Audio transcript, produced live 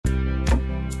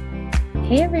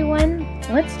Hey everyone,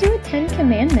 let's do a 10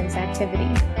 Commandments activity.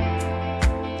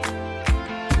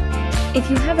 If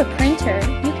you have a printer,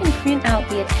 you can print out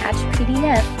the attached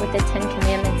PDF with the 10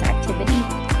 Commandments activity,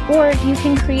 or you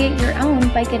can create your own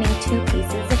by getting 2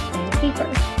 pieces of plain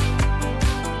paper.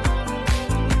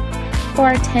 For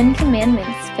our 10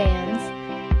 Commandments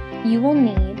fans, you will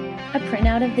need a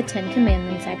printout of the 10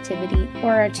 Commandments activity,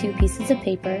 or our 2 pieces of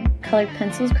paper, colored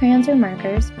pencils, crayons, or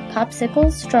markers,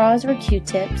 popsicles, straws, or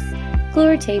Q-tips,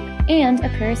 glue or tape, and a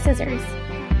pair of scissors.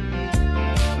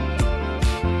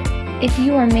 If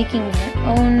you are making your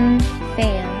own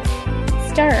fans,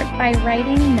 start by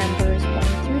writing numbers 1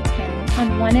 through 10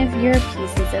 on one of your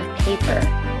pieces of paper.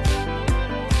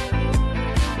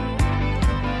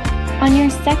 On your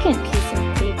second piece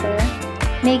of paper,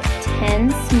 make 10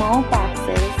 small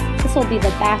boxes. This will be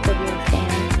the back of your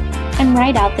fan, and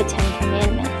write out the 10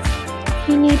 Commandments. If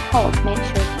you need help, make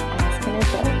sure to ask an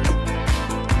adult.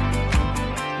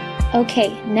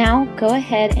 Okay, now go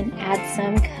ahead and add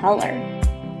some color.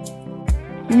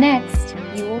 Next,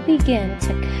 you will begin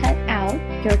to cut out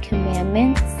your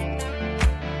commandments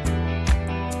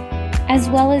as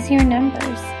well as your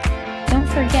numbers. Don't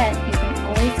forget, you can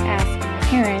always ask a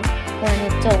parent or an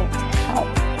adult to help.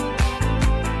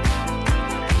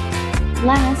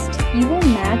 Last, you will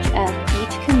match up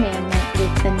each commandment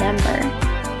with the number.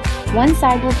 One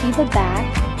side will be the back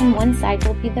and one side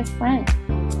will be the front.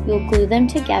 You'll glue them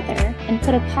together and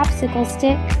put a popsicle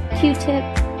stick, Q-tip,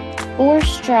 or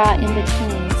straw in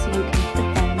between so you can put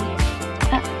them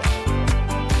up.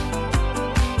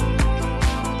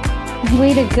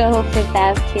 Way to go, 5th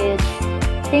Ave kids!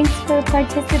 Thanks for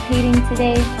participating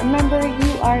today. Remember,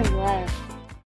 you are loved.